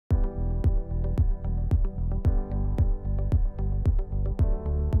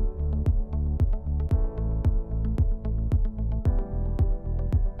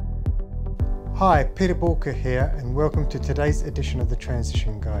Hi, Peter Walker here, and welcome to today's edition of the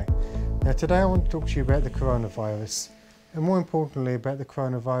Transition Guy. Now today I want to talk to you about the coronavirus, and more importantly about the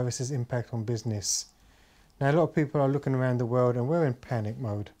coronavirus's impact on business. Now a lot of people are looking around the world and we're in panic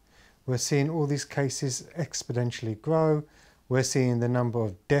mode. We're seeing all these cases exponentially grow, we're seeing the number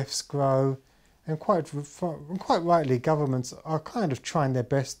of deaths grow, and quite rightly governments are kind of trying their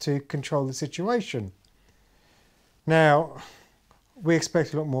best to control the situation. Now, we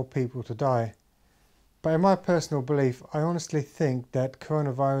expect a lot more people to die. But in my personal belief, I honestly think that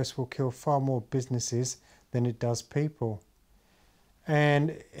coronavirus will kill far more businesses than it does people.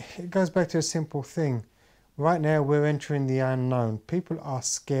 And it goes back to a simple thing. Right now we're entering the unknown. People are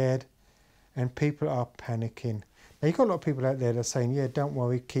scared and people are panicking. Now you've got a lot of people out there that are saying, yeah, don't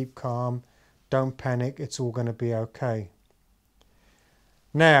worry, keep calm, don't panic, it's all going to be okay.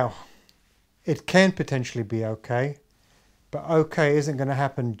 Now, it can potentially be okay, but okay isn't going to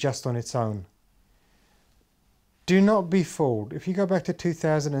happen just on its own. Do not be fooled. If you go back to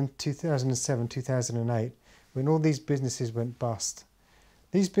 2007, 2008, when all these businesses went bust,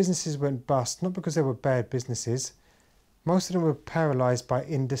 these businesses went bust not because they were bad businesses. Most of them were paralysed by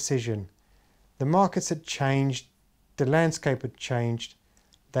indecision. The markets had changed, the landscape had changed.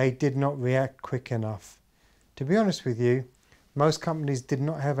 They did not react quick enough. To be honest with you, most companies did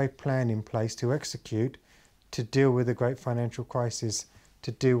not have a plan in place to execute to deal with the great financial crisis,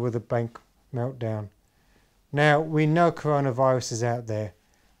 to deal with the bank meltdown. Now, we know coronavirus is out there.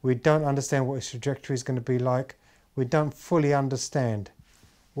 We don't understand what its trajectory is going to be like. We don't fully understand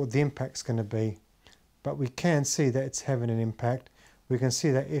what the impact's going to be. But we can see that it's having an impact. We can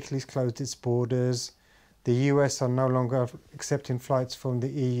see that Italy's closed its borders. The US are no longer accepting flights from the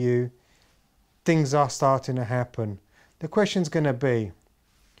EU. Things are starting to happen. The question's going to be,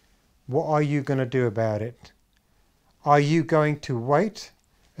 what are you going to do about it? Are you going to wait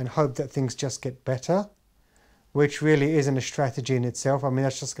and hope that things just get better? Which really isn't a strategy in itself. I mean,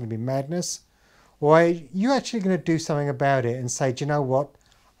 that's just going to be madness. Or are you actually going to do something about it and say, do you know what?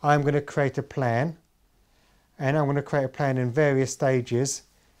 I'm going to create a plan. And I'm going to create a plan in various stages.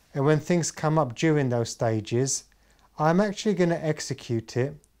 And when things come up during those stages, I'm actually going to execute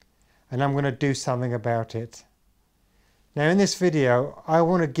it. And I'm going to do something about it. Now in this video, I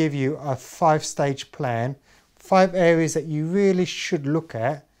want to give you a 5-stage plan. 5 areas that you really should look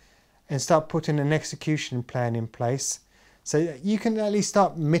at and start putting an execution plan in place so that you can at least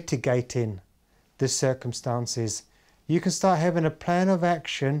start mitigating the circumstances. You can start having a plan of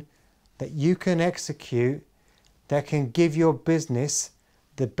action that you can execute that can give your business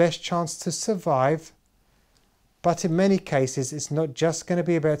the best chance to survive. But in many cases, it's not just going to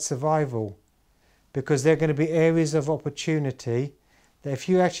be about survival, because there are going to be areas of opportunity that if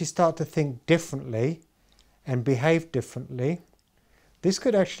you actually start to think differently and behave differently, this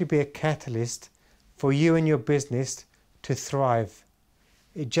could actually be a catalyst for you and your business to thrive.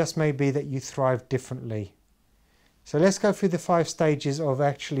 It just may be that you thrive differently. So let's go through the 5 stages of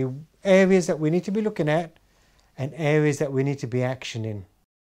actually areas that we need to be looking at and areas that we need to be actioning.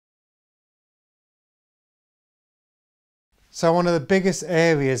 So one of the biggest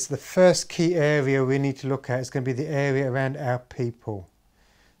areas, the first key area we need to look at is going to be the area around our people.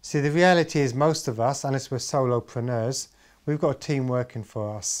 See, the reality is most of us, unless we're solopreneurs, we've got a team working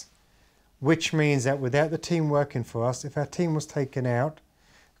for us, which means that without the team working for us, if our team was taken out,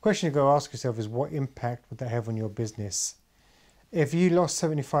 the question you've got to ask yourself is, what impact would that have on your business? If you lost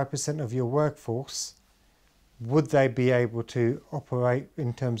 75% of your workforce, would they be able to operate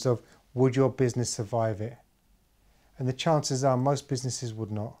in terms of, would your business survive it? And the chances are most businesses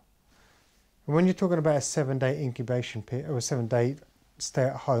would not. And when you're talking about a 7-day incubation period or a 7-day stay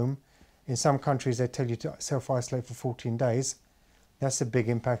at home, in some countries they tell you to self-isolate for 14 days. That's a big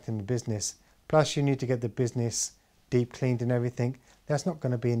impact in the business. Plus you need to get the business deep cleaned and everything. That's not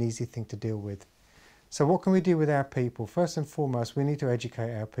going to be an easy thing to deal with. So what can we do with our people? First and foremost, we need to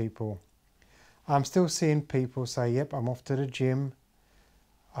educate our people. I'm still seeing people say, yep, I'm off to the gym,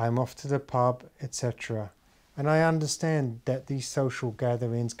 I'm off to the pub, etc. And I understand that these social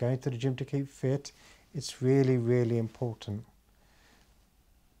gatherings, going to the gym to keep fit, it's really, really important.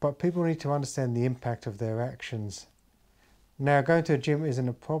 But people need to understand the impact of their actions. Now, going to a gym isn't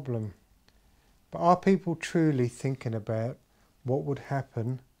a problem. But are people truly thinking about what would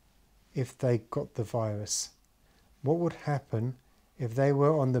happen if they got the virus? What would happen if they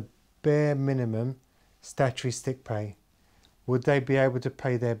were on the bare minimum statutory sick pay? Would they be able to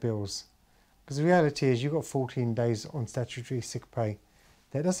pay their bills? Because the reality is you've got 14 days on statutory sick pay.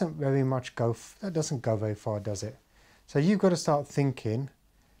 That doesn't go very far, does it? So you've got to start thinking,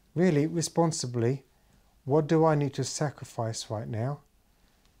 really responsibly, what do I need to sacrifice right now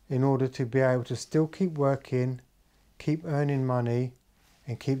in order to be able to still keep working, keep earning money,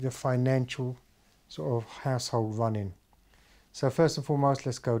 and keep the financial sort of household running. So first and foremost,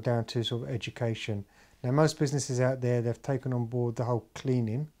 let's go down to sort of education. Now most businesses out there, they've taken on board the whole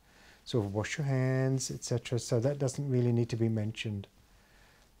cleaning, sort of wash your hands, etc. So that doesn't really need to be mentioned.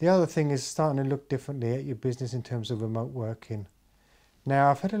 The other thing is starting to look differently at your business in terms of remote working. Now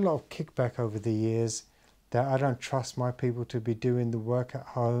I've had a lot of kickback over the years that I don't trust my people to be doing the work at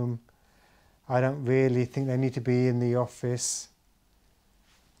home. I don't really think they need to be in the office.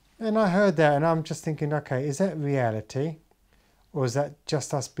 And I heard that and I'm just thinking, okay, is that reality? Or is that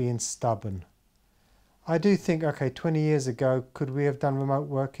just us being stubborn? I do think, okay, 20 years ago, could we have done remote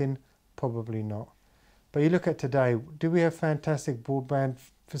working? Probably not. But you look at today, do we have fantastic broadband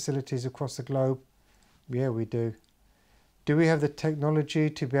facilities across the globe? Yeah, we do. Do we have the technology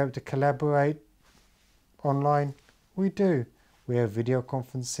to be able to collaborate online? We do. We have video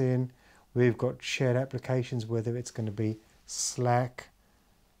conferencing. We've got shared applications, whether it's going to be Slack,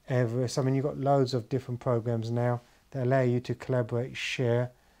 Everest. I mean, you've got loads of different programs now that allow you to collaborate,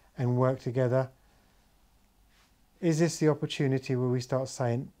 share and work together. Is this the opportunity where we start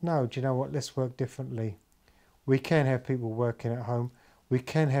saying, no, do you know what, let's work differently. We can have people working at home. We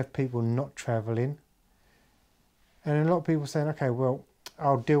can have people not travelling. And a lot of people saying, okay, well,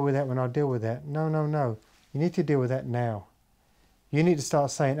 I'll deal with that when I deal with that. No, no, no. You need to deal with that now. You need to start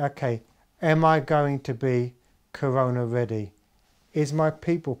saying, okay, am I going to be Corona ready? Is my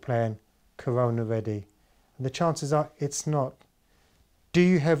people plan Corona ready? And the chances are it's not. Do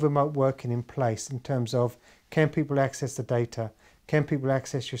you have remote working in place in terms of, can people access the data? Can people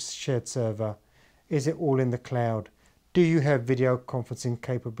access your shared server? Is it all in the cloud? Do you have video conferencing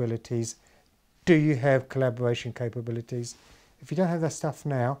capabilities? Do you have collaboration capabilities? If you don't have that stuff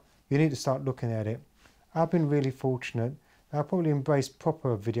now, you need to start looking at it. I've been really fortunate. I probably embraced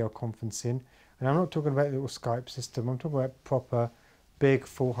proper video conferencing. And I'm not talking about a little Skype system. I'm talking about proper, big,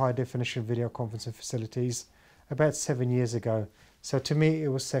 full high definition video conferencing facilities about 7 years ago. So to me, it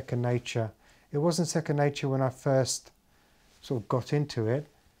was second nature. It wasn't second nature when I first sort of got into it.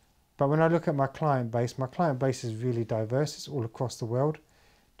 But when I look at my client base is really diverse. It's all across the world.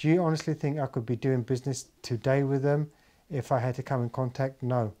 Do you honestly think I could be doing business today with them if I had to come in contact?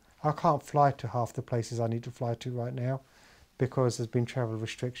 No. I can't fly to half the places I need to fly to right now because there's been travel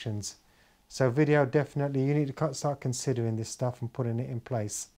restrictions. So video, definitely, you need to start considering this stuff and putting it in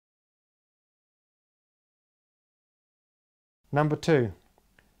place. Number 2,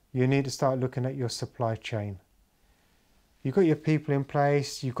 you need to start looking at your supply chain. You've got your people in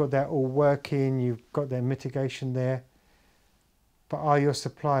place, you've got that all working, you've got their mitigation there. But are your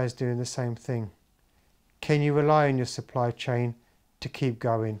suppliers doing the same thing? Can you rely on your supply chain to keep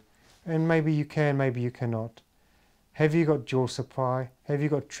going? And maybe you can, maybe you cannot. Have you got dual supply? Have you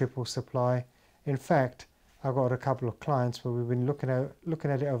got triple supply? In fact, I've got a couple of clients where we've been looking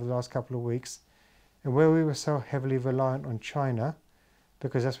at it over the last couple of weeks, and where we were so heavily reliant on China,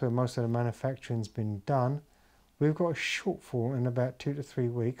 because that's where most of the manufacturing's been done, we've got a shortfall in about 2 to 3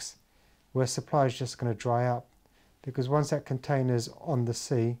 weeks where supply is just going to dry up. Because once that container's on the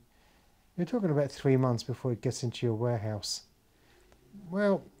sea, you're talking about 3 months before it gets into your warehouse.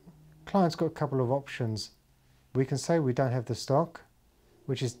 Well, clients got a couple of options. We can say we don't have the stock,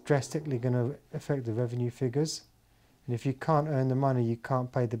 which is drastically going to affect the revenue figures. And if you can't earn the money, you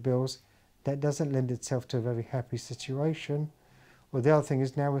can't pay the bills, that doesn't lend itself to a very happy situation. Well, the other thing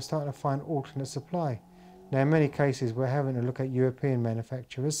is now we're starting to find alternate supply. Now, in many cases, we're having to look at European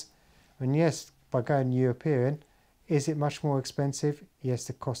manufacturers. And yes, by going European, is it much more expensive? Yes,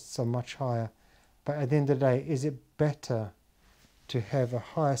 the costs are much higher. But at the end of the day, is it better to have a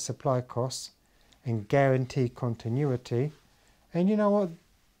higher supply cost and guarantee continuity? And you know what?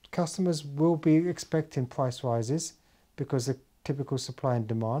 Customers will be expecting price rises because the typical supply and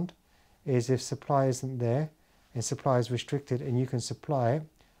demand is if supply isn't there and supply is restricted and you can supply it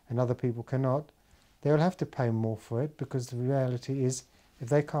and other people cannot, they'll have to pay more for it, because the reality is if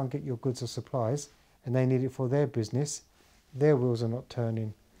they can't get your goods or supplies and they need it for their business, their wheels are not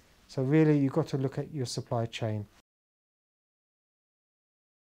turning. So really, you've got to look at your supply chain.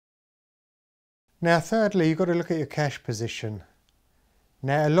 Now thirdly, you've got to look at your cash position.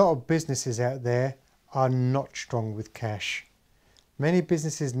 Now a lot of businesses out there are not strong with cash. Many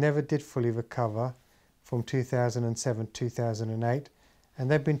businesses never did fully recover from 2007, 2008, and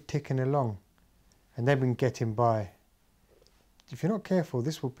they've been ticking along and they've been getting by. If you're not careful,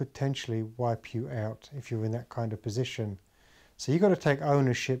 this will potentially wipe you out if you're in that kind of position. So you've got to take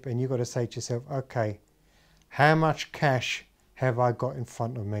ownership and you've got to say to yourself, okay, how much cash have I got in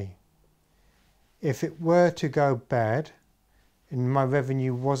front of me? If it were to go bad, and my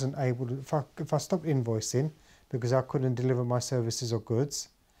revenue wasn't able to, if I stopped invoicing because I couldn't deliver my services or goods,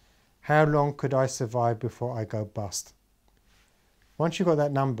 how long could I survive before I go bust? Once you've got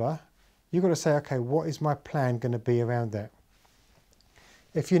that number, you've got to say, okay, what is my plan going to be around that?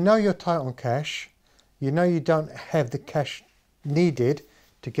 If you know you're tight on cash, you know you don't have the cash needed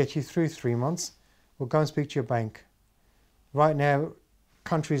to get you through 3 months, well, go and speak to your bank. Right now,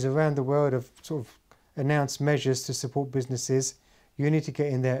 countries around the world have sort of announced measures to support businesses. You need to get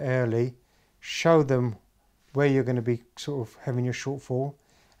in there early, show them where you're going to be sort of having your shortfall,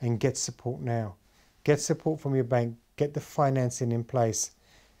 and get support now. Get support from your bank, get the financing in place.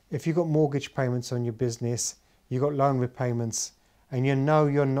 If you've got mortgage payments on your business, you've got loan repayments, and you know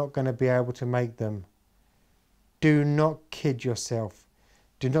you're not going to be able to make them, do not kid yourself.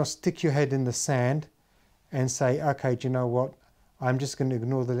 Do not stick your head in the sand and say, okay, do you know what? I'm just going to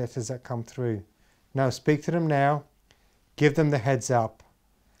ignore the letters that come through. No, speak to them now. Give them the heads up.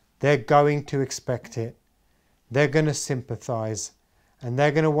 They're going to expect it. They're going to sympathize, and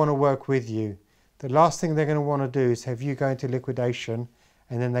they're going to want to work with you. The last thing they're going to want to do is have you go into liquidation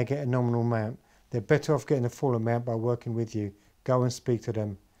and then they get a nominal amount. They're better off getting the full amount by working with you. Go and speak to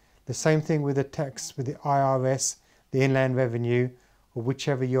them. The same thing with the tax, with the IRS, the Inland Revenue, or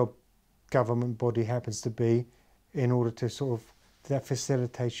whichever your government body happens to be, in order to sort of, that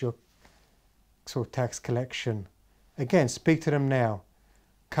facilitates your sort of tax collection. Again, speak to them now.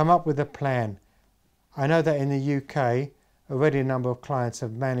 Come up with a plan. I know that in the UK, already a number of clients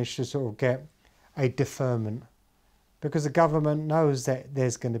have managed to sort of get a deferment because the government knows that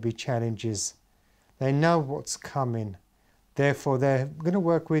there's going to be challenges. They know what's coming. Therefore, they're going to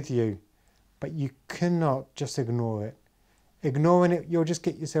work with you, but you cannot just ignore it. Ignoring it, you'll just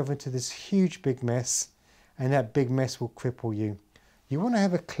get yourself into this huge big mess, and that big mess will cripple you. You want to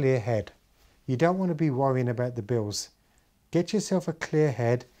have a clear head. You don't want to be worrying about the bills. Get yourself a clear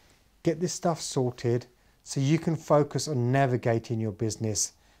head, get this stuff sorted so you can focus on navigating your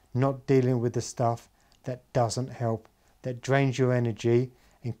business, not dealing with the stuff that doesn't help, that drains your energy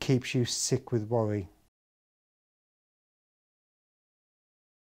and keeps you sick with worry.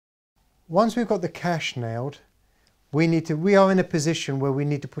 Once we've got the cash nailed, we are in a position where we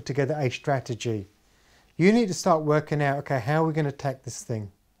need to put together a strategy. You need to start working out, okay, how are we going to attack this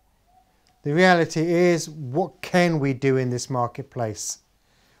thing? The reality is, what can we do in this marketplace?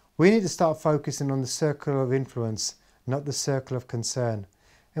 We need to start focusing on the circle of influence, not the circle of concern.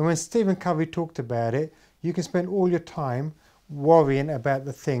 And when Stephen Covey talked about it, you can spend all your time worrying about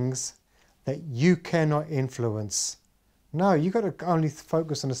the things that you cannot influence. No, you've got to only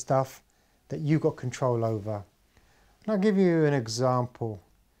focus on the stuff that you've got control over. And I'll give you an example.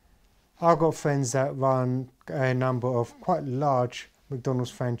 I've got friends that run a number of quite large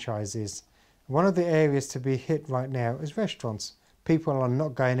McDonald's franchises. One of the areas to be hit right now is restaurants. People are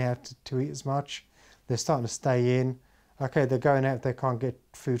not going out to eat as much. They're starting to stay in. Okay, they're going out if they can't get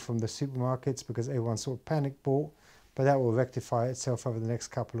food from the supermarkets because everyone's sort of panic bought, but that will rectify itself over the next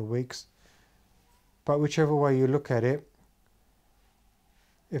couple of weeks. But whichever way you look at it,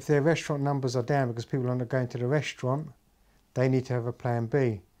 if their restaurant numbers are down because people are not going to the restaurant, they need to have a plan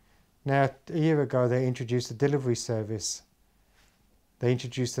B. Now, a year ago, they introduced a delivery service. They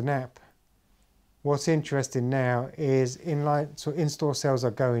introduced an app. What's interesting now is in-store sales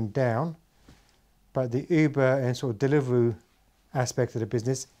are going down, but the Uber and sort of delivery aspect of the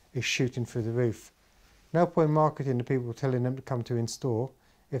business is shooting through the roof. No point marketing to people telling them to come to in-store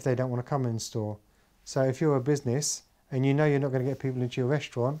if they don't want to come in-store. So if you're a business and you know you're not going to get people into your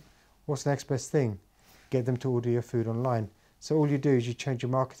restaurant, what's the next best thing? Get them to order your food online. So all you do is you change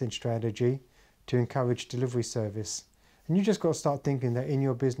your marketing strategy to encourage delivery service. And you just got to start thinking that in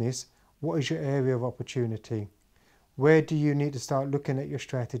your business, what is your area of opportunity? Where do you need to start looking at your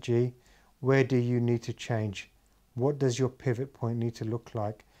strategy? Where do you need to change? What does your pivot point need to look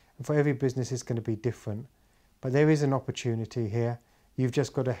like? And for every business, it's going to be different. But there is an opportunity here. You've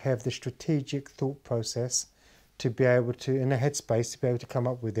just got to have the strategic thought process to be able to, in a headspace, to be able to come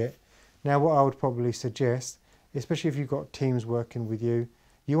up with it. Now, what I would probably suggest, especially if you've got teams working with you,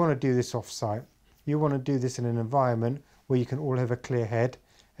 you want to do this off-site. You want to do this in an environment where you can all have a clear head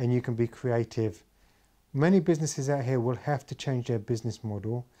and you can be creative. Many businesses out here will have to change their business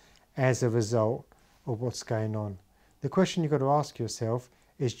model as a result of what's going on. The question you've got to ask yourself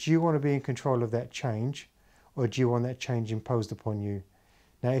is, do you want to be in control of that change, or do you want that change imposed upon you?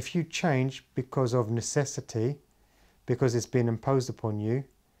 Now, if you change because of necessity, because it's been imposed upon you,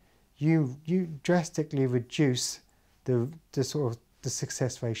 you drastically reduce the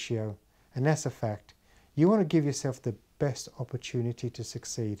success ratio, and that's a fact. You want to give yourself the best opportunity to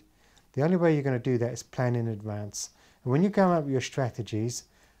succeed. The only way you're going to do that is plan in advance. And when you come up with your strategies,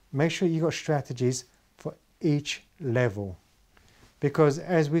 make sure you've got strategies for each level. Because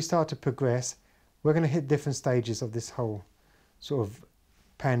as we start to progress, we're going to hit different stages of this whole sort of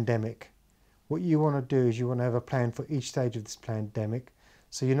pandemic. What you want to do is you want to have a plan for each stage of this pandemic.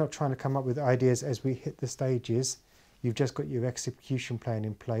 So you're not trying to come up with ideas as we hit the stages. You've just got your execution plan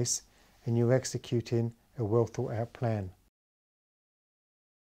in place and you're executing a well thought out plan.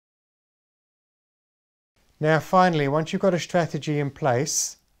 Now finally, once you've got a strategy in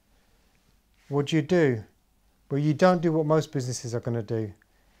place, what do you do? Well, you don't do what most businesses are going to do.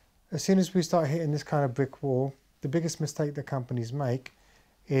 As soon as we start hitting this kind of brick wall, the biggest mistake that companies make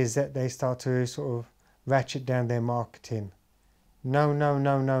is that they start to sort of ratchet down their marketing. No, no,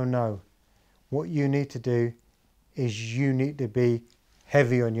 no, no, no. What you need to do is you need to be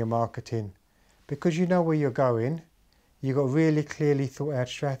heavy on your marketing, because you know where you're going. You've got really clearly thought out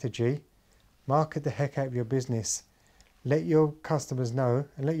strategy. Market the heck out of your business. Let your customers know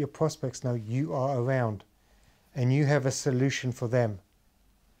and let your prospects know you are around and you have a solution for them.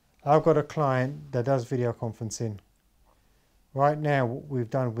 I've got a client that does video conferencing. Right now, what we've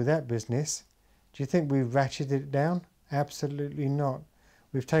done with that business, do you think we've ratcheted it down? Absolutely not.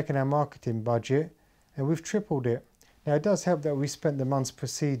 We've taken our marketing budget and we've tripled it. Now it does help that we spent the months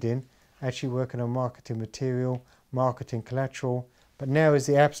preceding actually working on marketing material, marketing collateral, but now is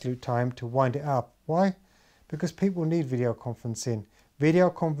the absolute time to wind it up. Why? Because people need video conferencing. Video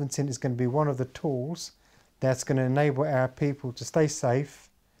conferencing is going to be one of the tools that's going to enable our people to stay safe,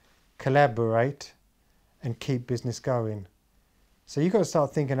 collaborate, and keep business going. So you've got to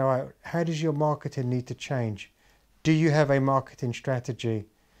start thinking, all right, how does your marketing need to change? Do you have a marketing strategy?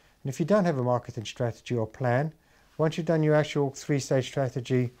 And if you don't have a marketing strategy or plan, once you've done your actual 3-stage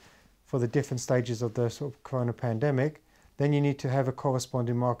strategy for the different stages of the sort of corona pandemic, then you need to have a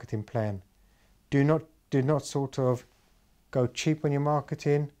corresponding marketing plan. Do not sort of go cheap on your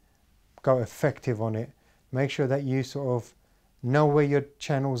marketing, go effective on it. Make sure that you sort of know where your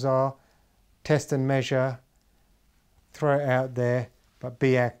channels are, test and measure, throw it out there, but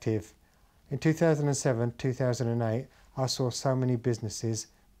be active. In 2007, 2008, I saw so many businesses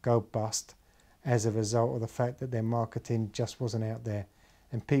go bust as a result of the fact that their marketing just wasn't out there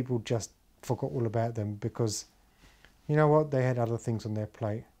and people just forgot all about them because, you know what, they had other things on their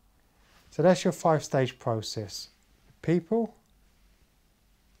plate. So that's your 5-stage process. People,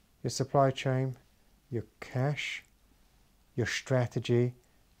 your supply chain, your cash, your strategy,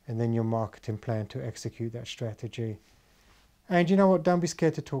 and then your marketing plan to execute that strategy. And you know what, don't be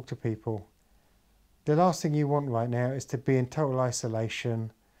scared to talk to people. The last thing you want right now is to be in total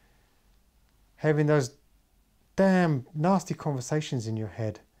isolation, having those damn nasty conversations in your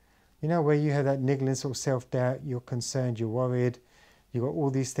head. You know, where you have that niggling sort of self-doubt, you're concerned, you're worried, you've got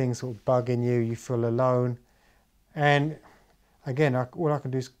all these things sort of bugging you, you feel alone. And again, all I can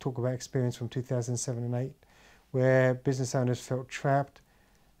do is talk about experience from 2007 and 8, where business owners felt trapped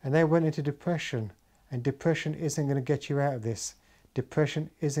and they went into depression. And depression isn't going to get you out of this. Depression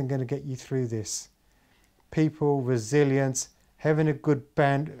isn't going to get you through this. People, resilience, having a good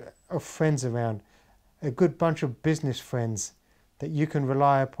band of friends around, a good bunch of business friends that you can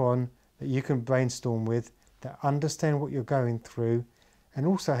rely upon, that you can brainstorm with, that understand what you're going through, and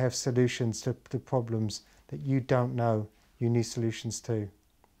also have solutions to the problems that you don't know you need solutions to.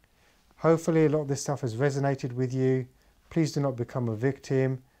 Hopefully a lot of this stuff has resonated with you. Please do not become a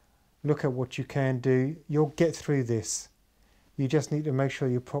victim. Look at what you can do. You'll get through this. You just need to make sure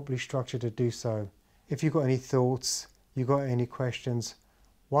you're properly structured to do so. If you've got any thoughts, you've got any questions,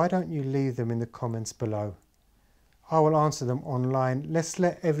 why don't you leave them in the comments below? I will answer them online. Let's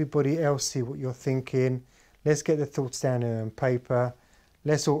let everybody else see what you're thinking. Let's get the thoughts down on paper.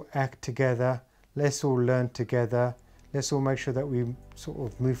 Let's all act together. Let's all learn together. Let's all make sure that we sort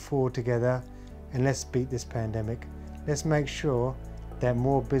of move forward together, and let's beat this pandemic. Let's make sure that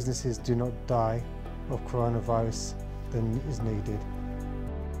more businesses do not die of coronavirus than is needed.